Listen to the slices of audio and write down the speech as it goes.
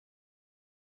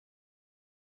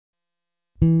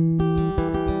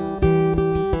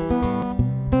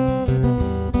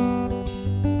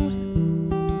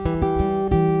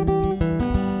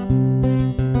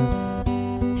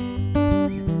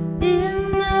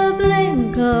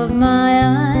Of my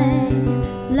eye,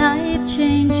 life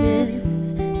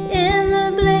changes. In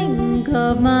the blink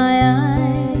of my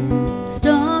eye, the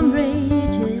storm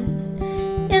rages.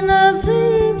 In the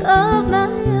blink of my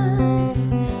eye,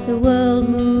 the world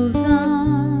moves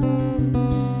on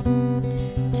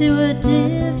to a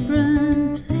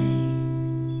different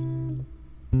place.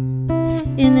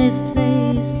 In this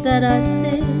place that I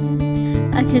sit,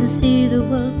 I can see the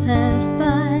world pass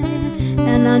by,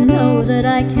 and I know that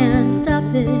I can't stop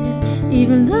it,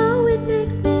 even though it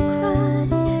makes me cry.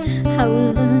 I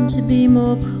will learn to be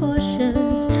more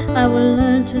cautious, I will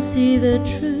learn to see the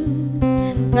truth,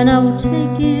 and I will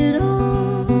take it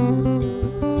all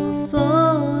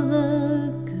for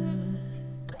the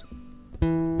good.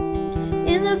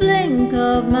 In the blink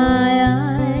of my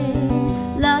eye,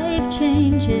 life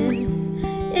changes.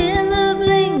 In the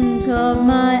blink of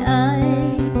my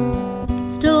eye,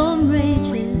 storm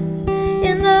rages.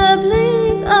 In the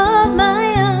blink of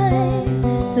my eye,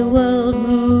 the world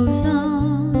moves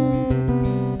on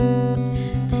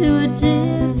to a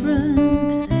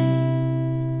different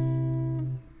place.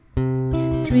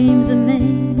 Dreams are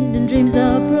made and dreams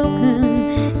are broken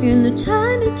in the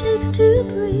time it takes to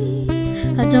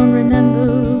breathe. I don't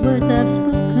remember words I've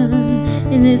spoken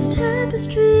in this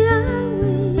tapestry I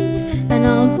weave, and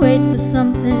I'll wait for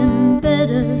something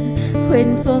better,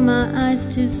 waiting for my eyes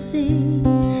to see,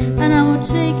 and I will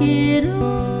take it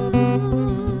all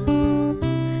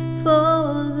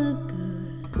for the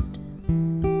good.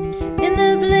 In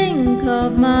the blink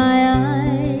of my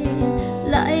eye,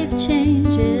 life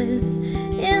changes.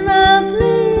 In the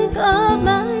blink of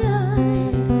my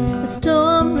eye, a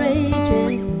storm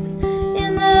rages.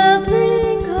 In the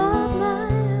blink of my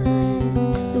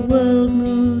eye, the world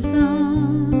moves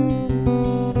on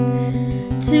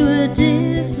to a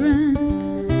different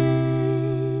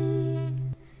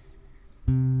place.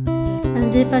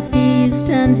 And if I see you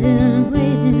standing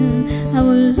waiting, I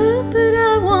will look but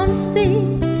I won't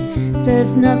speak.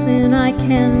 There's nothing I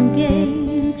can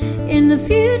gain in the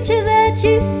future that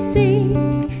you seek,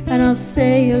 and I'll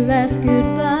say your last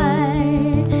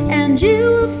goodbye, and you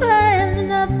will find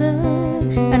another,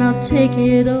 and I'll take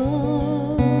it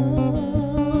all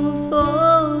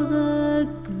for the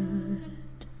good.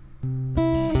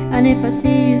 And if I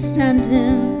see you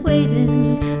standing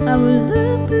waiting, I will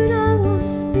look but I won't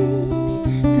speak.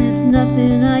 There's nothing